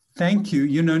 congratulations. Thank you.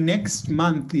 Next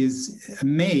month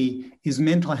May is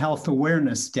Mental Health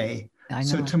Awareness Day. I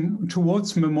know. So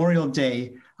towards Memorial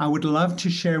Day, I would love to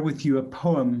share with you a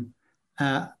poem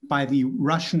by the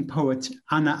Russian poet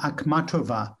Anna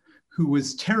Akhmatova, who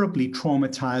was terribly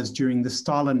traumatized during the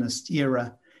Stalinist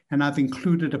era. And I've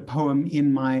included a poem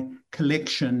in my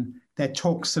collection that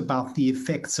talks about the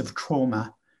effects of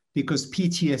trauma, because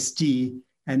PTSD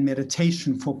and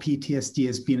meditation for PTSD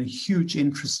has been a huge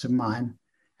interest of mine.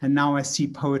 And now I see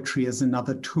poetry as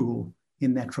another tool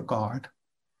in that regard.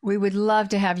 We would love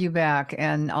to have you back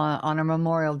and on a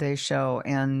Memorial Day show,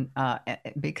 and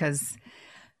because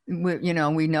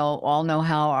we all know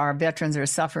how our veterans are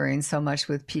suffering so much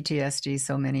with PTSD,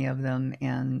 so many of them,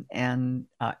 and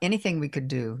anything we could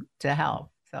do to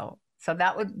help. So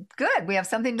that would good. We have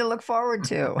something to look forward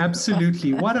to.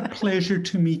 Absolutely. What a pleasure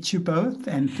to meet you both,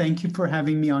 and thank you for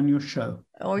having me on your show.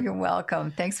 Oh, you're welcome.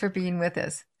 Thanks for being with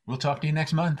us. We'll talk to you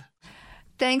next month.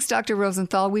 Thanks, Dr.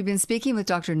 Rosenthal. We've been speaking with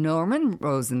Dr. Norman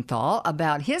Rosenthal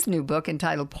about his new book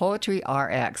entitled Poetry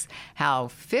RX, How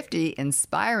 50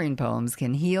 Inspiring Poems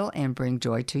Can Heal and Bring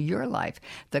Joy to Your Life.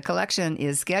 The collection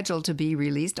is scheduled to be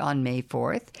released on May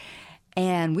 4th,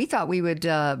 and we thought we would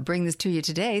bring this to you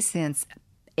today since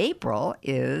April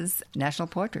is National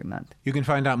Poetry Month. You can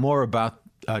find out more about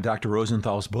Dr.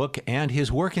 Rosenthal's book and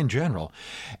his work in general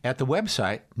at the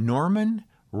website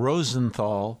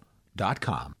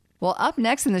normanrosenthal.com. Well, up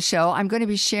next in the show, I'm going to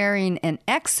be sharing an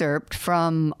excerpt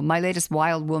from my latest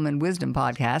Wild Woman Wisdom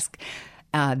podcast.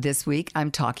 This week,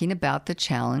 I'm talking about the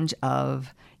challenge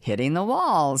of hitting the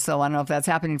wall. So I don't know if that's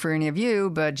happening for any of you,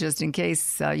 but just in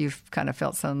case you've kind of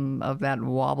felt some of that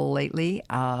wobble lately,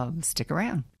 stick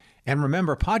around. And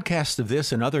remember, podcasts of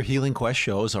this and other Healing Quest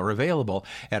shows are available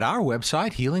at our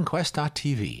website,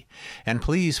 healingquest.tv. And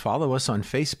please follow us on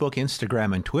Facebook,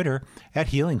 Instagram, and Twitter at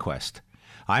Healing Quest.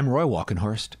 I'm Roy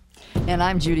Walkenhorst. And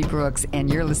I'm Judy Brooks, and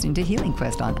you're listening to Healing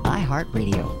Quest on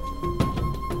iHeartRadio.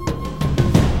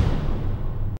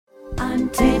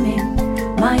 I'm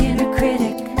taming my inner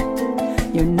critic.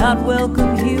 You're not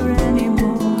welcome here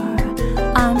anymore.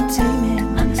 I'm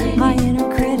taming my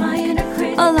inner critic.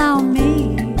 Allow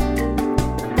me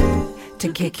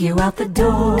to kick you out the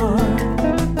door.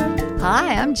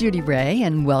 Hi, I'm Judy Ray,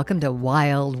 and welcome to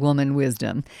Wild Woman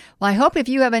Wisdom. Well, I hope if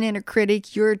you have an inner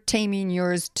critic, you're taming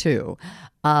yours too.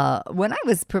 When I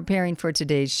was preparing for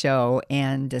today's show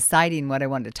and deciding what I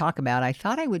wanted to talk about, I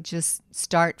thought I would just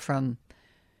start from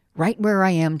right where I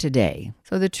am today.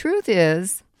 So the truth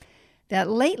is that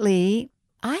lately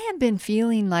I have been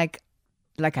feeling like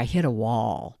I hit a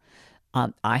wall.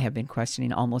 I have been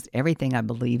questioning almost everything I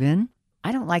believe in.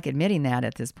 I don't like admitting that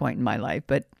at this point in my life,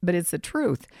 but it's the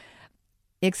truth.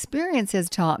 Experience has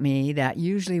taught me that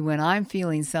usually when I'm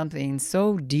feeling something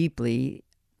so deeply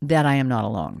that I am not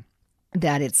alone,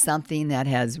 that it's something that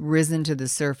has risen to the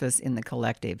surface in the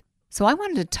collective. So I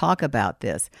wanted to talk about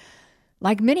this.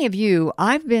 Like many of you,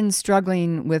 I've been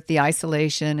struggling with the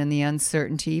isolation and the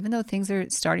uncertainty, even though things are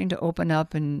starting to open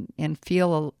up and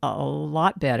feel a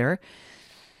lot better.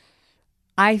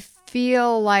 I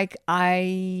feel like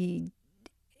I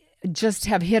just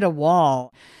have hit a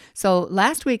wall. So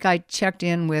last week I checked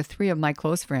in with 3 of my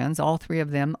close friends. All 3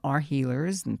 of them are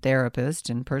healers and therapists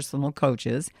and personal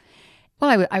coaches.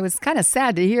 Well, I was kind of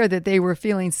sad to hear that they were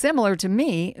feeling similar to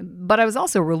me, but I was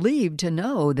also relieved to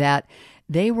know that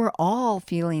they were all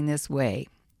feeling this way.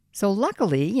 So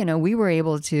luckily, we were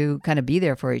able to kind of be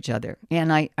there for each other.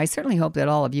 And I certainly hope that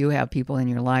all of you have people in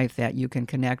your life that you can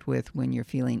connect with when you're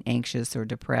feeling anxious or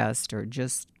depressed or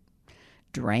just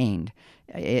drained.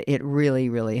 It really,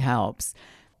 really helps.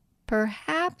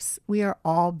 Perhaps we are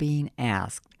all being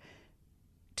asked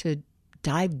to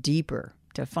dive deeper,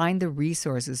 to find the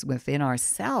resources within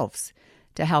ourselves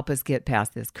to help us get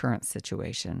past this current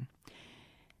situation.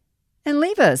 And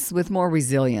leave us with more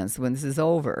resilience when this is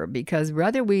over, because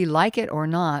whether we like it or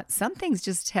not, some things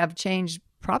just have changed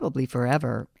probably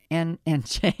forever. And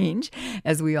change,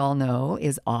 as we all know,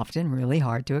 is often really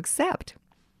hard to accept.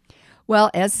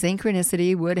 Well, as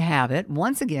synchronicity would have it,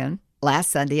 once again,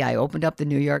 last Sunday I opened up the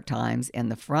New York Times and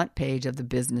the front page of the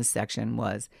business section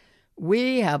was,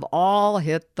 "We have all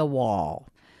hit the wall."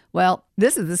 Well,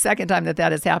 this is the second time that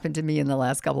has happened to me in the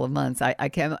last couple of months. I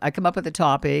come up with a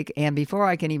topic, and before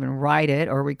I can even write it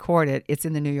or record it, it's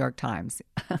in the New York Times.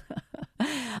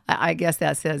 I guess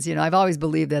that says, I've always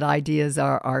believed that ideas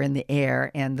are in the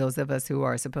air, and those of us who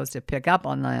are supposed to pick up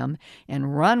on them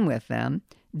and run with them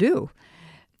do.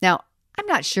 Now, I'm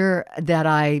not sure that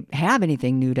I have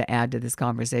anything new to add to this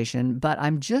conversation, but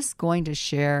I'm just going to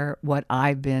share what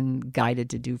I've been guided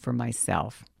to do for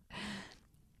myself.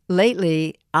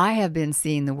 Lately, I have been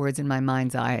seeing the words in my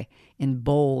mind's eye in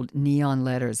bold neon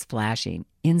letters flashing.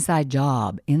 Inside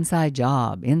job, inside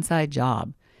job, inside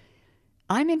job.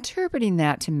 I'm interpreting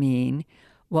that to mean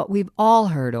what we've all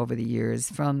heard over the years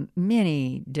from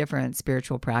many different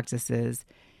spiritual practices,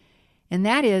 and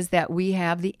that is that we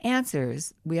have the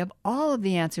answers. We have all of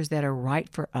the answers that are right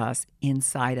for us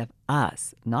inside of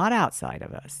us, not outside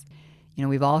of us.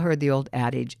 We've all heard the old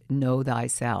adage, know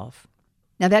thyself.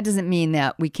 Now, that doesn't mean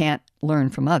that we can't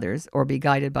learn from others or be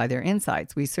guided by their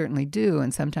insights. We certainly do,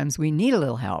 and sometimes we need a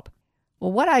little help.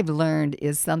 Well, what I've learned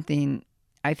is something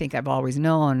I think I've always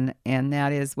known, and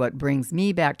that is what brings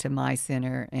me back to my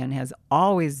center and has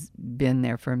always been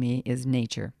there for me is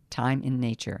nature, time in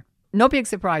nature. No big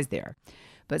surprise there.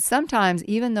 But sometimes,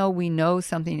 even though we know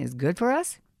something is good for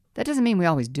us, that doesn't mean we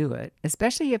always do it,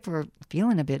 especially if we're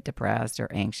feeling a bit depressed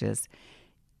or anxious.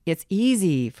 It's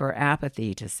easy for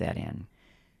apathy to set in.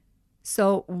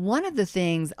 So one of the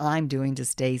things I'm doing to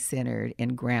stay centered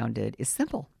and grounded is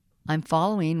simple. I'm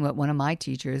following what one of my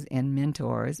teachers and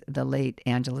mentors, the late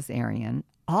Angeles Arian,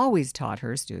 always taught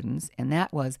her students, and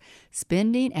that was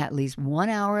spending at least 1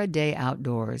 hour a day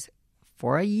outdoors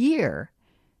for a year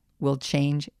will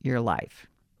change your life.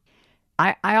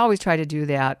 I always try to do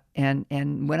that, and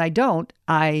when I don't,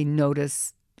 I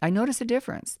notice a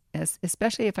difference,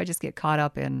 especially if I just get caught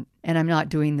up in, and I'm not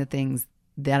doing the things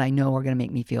that I know are going to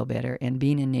make me feel better, and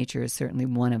being in nature is certainly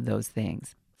one of those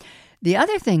things. The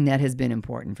other thing that has been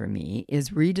important for me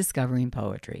is rediscovering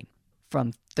poetry.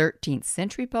 From 13th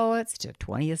century poets to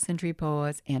 20th century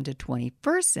poets and to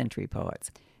 21st century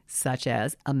poets, such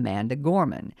as Amanda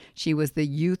Gorman. She was the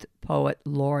Youth Poet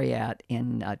Laureate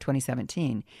in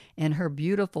 2017, and her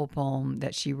beautiful poem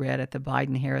that she read at the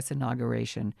Biden-Harris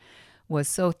inauguration was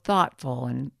so thoughtful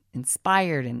and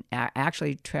inspired and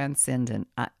actually transcendent.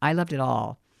 I loved it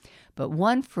all. But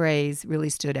one phrase really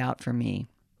stood out for me,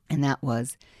 and that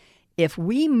was, if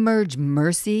we merge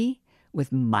mercy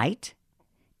with might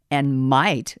and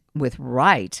might with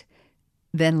right,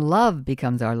 then love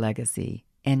becomes our legacy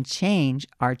and change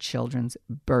our children's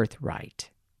birthright.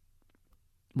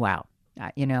 Wow.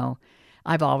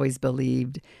 I've always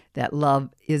believed that love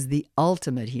is the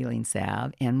ultimate healing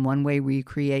salve, and one way we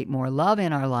create more love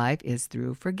in our life is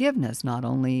through forgiveness, not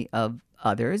only of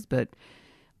others, but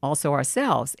also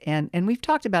ourselves. And we've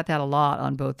talked about that a lot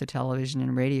on both the television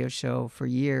and radio show for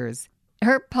years.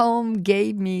 Her poem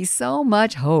gave me so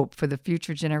much hope for the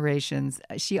future generations.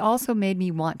 She also made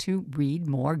me want to read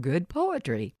more good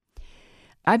poetry.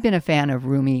 I've been a fan of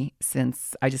Rumi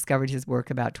since I discovered his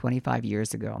work about 25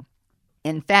 years ago.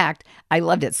 In fact, I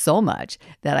loved it so much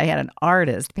that I had an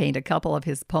artist paint a couple of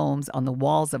his poems on the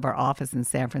walls of our office in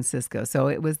San Francisco. So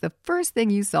it was the first thing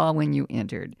you saw when you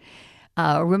entered.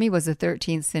 Rumi was a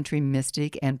 13th century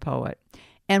mystic and poet.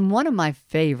 And one of my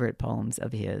favorite poems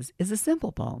of his is a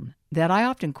simple poem that I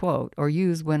often quote or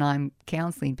use when I'm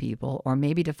counseling people or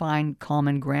maybe to find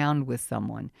common ground with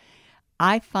someone.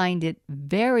 I find it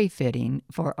very fitting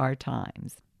for our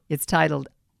times. It's titled,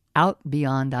 Out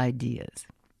Beyond Ideas.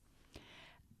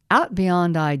 Out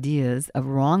beyond ideas of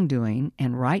wrongdoing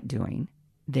and right doing,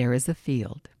 there is a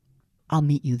field. I'll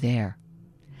meet you there.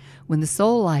 When the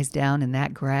soul lies down in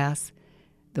that grass,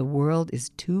 the world is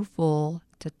too full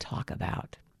to talk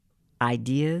about.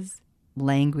 Ideas,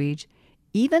 language,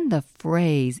 even the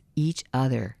phrase each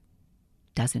other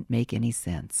doesn't make any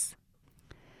sense.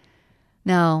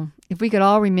 Now, if we could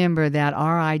all remember that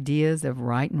our ideas of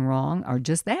right and wrong are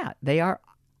just that, they are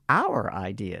our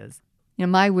ideas.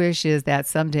 My wish is that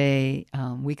someday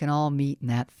we can all meet in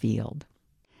that field.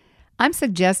 I'm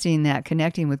suggesting that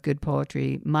connecting with good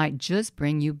poetry might just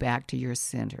bring you back to your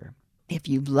center. If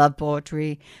you've loved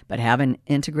poetry but haven't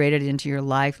integrated it into your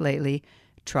life lately,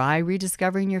 Try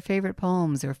rediscovering your favorite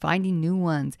poems or finding new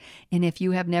ones. And if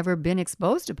you have never been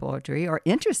exposed to poetry or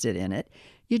interested in it,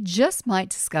 you just might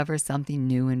discover something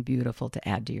new and beautiful to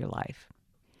add to your life.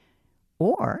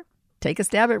 Or take a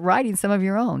stab at writing some of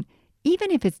your own,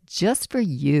 even if it's just for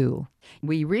you.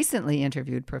 We recently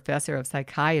interviewed Professor of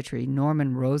Psychiatry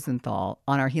Norman Rosenthal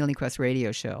on our Healing Quest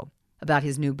radio show about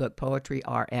his new book, Poetry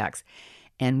RX,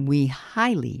 and we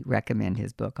highly recommend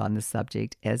his book on the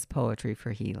subject as Poetry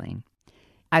for Healing.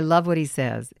 I love what he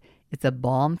says. It's a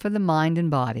balm for the mind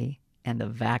and body and a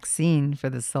vaccine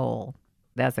for the soul.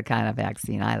 That's the kind of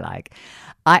vaccine I like.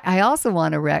 I also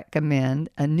want to recommend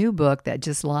a new book that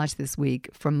just launched this week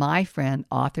from my friend,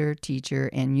 author, teacher,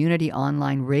 and Unity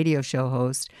Online radio show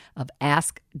host of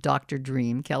Ask Dr.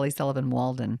 Dream, Kelly Sullivan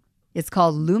Walden. It's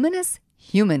called Luminous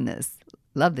Humanness.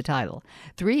 Love the title.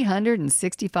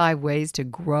 365 Ways to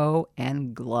Grow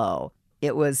and Glow.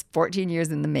 It was 14 years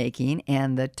in the making,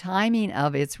 and the timing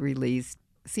of its release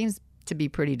seems to be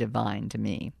pretty divine to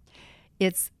me.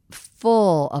 It's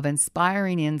full of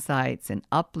inspiring insights and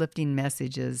uplifting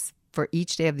messages for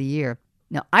each day of the year.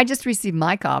 Now, I just received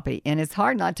my copy, and it's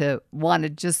hard not to want to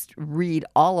just read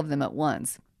all of them at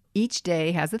once. Each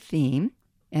day has a theme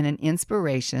and an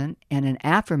inspiration and an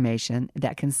affirmation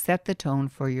that can set the tone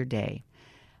for your day.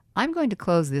 I'm going to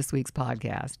close this week's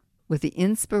podcast with the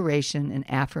inspiration and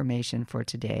affirmation for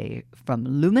today from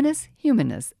Luminous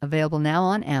Humanness, available now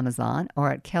on Amazon or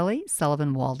at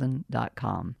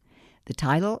kellysullivanwalden.com. The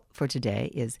title for today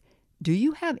is, Do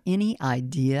You Have Any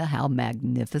Idea How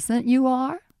Magnificent You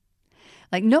Are?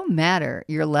 Like, no matter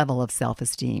your level of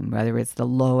self-esteem, whether it's the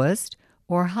lowest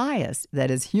or highest that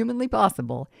is humanly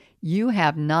possible, you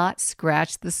have not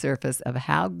scratched the surface of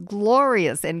how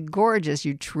glorious and gorgeous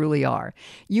you truly are.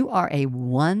 You are a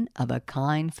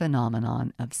one-of-a-kind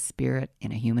phenomenon of spirit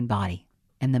in a human body,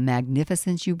 and the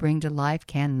magnificence you bring to life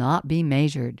cannot be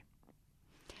measured.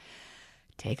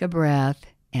 Take a breath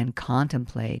and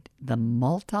contemplate the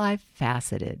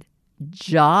multifaceted,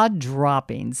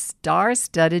 jaw-dropping,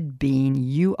 star-studded being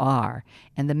you are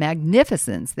and the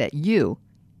magnificence that you,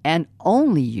 and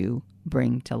only you,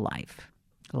 bring to life.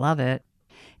 Love it.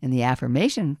 And the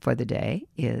affirmation for the day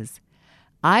is,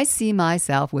 I see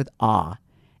myself with awe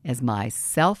as my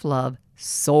self-love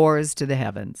soars to the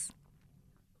heavens.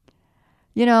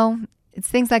 You know, it's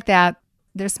things like that.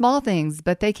 They're small things,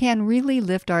 but they can really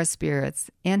lift our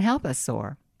spirits and help us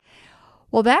soar.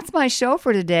 Well, that's my show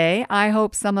for today. I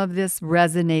hope some of this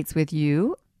resonates with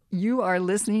you. You are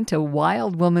listening to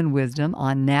Wild Woman Wisdom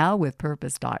on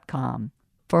nowwithpurpose.com.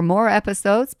 For more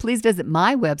episodes, please visit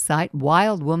my website,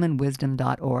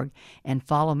 wildwomanwisdom.org, and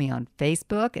follow me on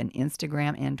Facebook and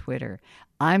Instagram and Twitter.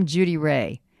 I'm Judy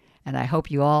Ray, and I hope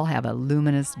you all have a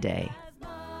luminous day.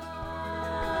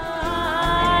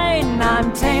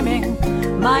 I'm taming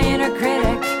my inner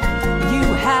critic. You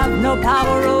have no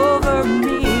power over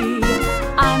me.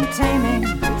 I'm taming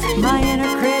my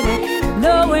inner critic,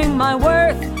 knowing my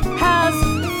worth has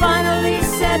finally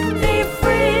set me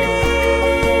free.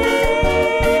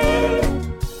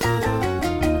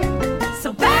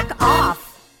 So back off.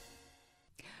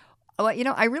 Well, you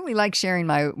know, I really like sharing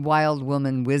my Wild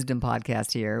Woman Wisdom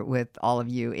podcast here with all of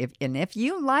you. If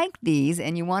you like these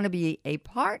and you want to be a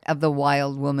part of the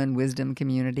Wild Woman Wisdom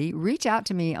community, reach out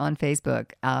to me on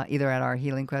Facebook, either at our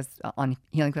Healing Quest on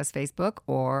Healing Quest Facebook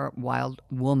or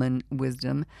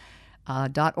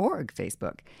wildwomanwisdom.org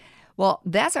Facebook. Well,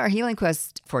 that's our Healing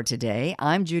Quest for today.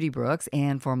 I'm Judy Brooks,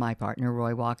 and for my partner,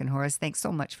 Roy Walkenhorst, thanks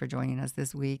so much for joining us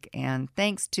this week. And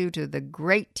thanks, too, to the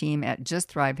great team at Just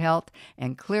Thrive Health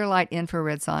and Clearlight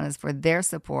Infrared Saunas for their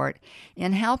support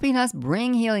in helping us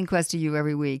bring Healing Quest to you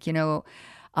every week. You know,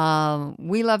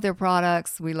 we love their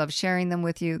products. We love sharing them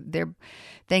with you.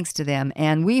 Thanks to them.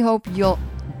 And we hope you'll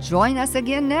join us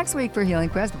again next week for Healing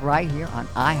Quest right here on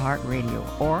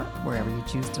iHeartRadio or wherever you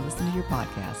choose to listen to your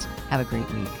podcast. Have a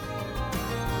great week.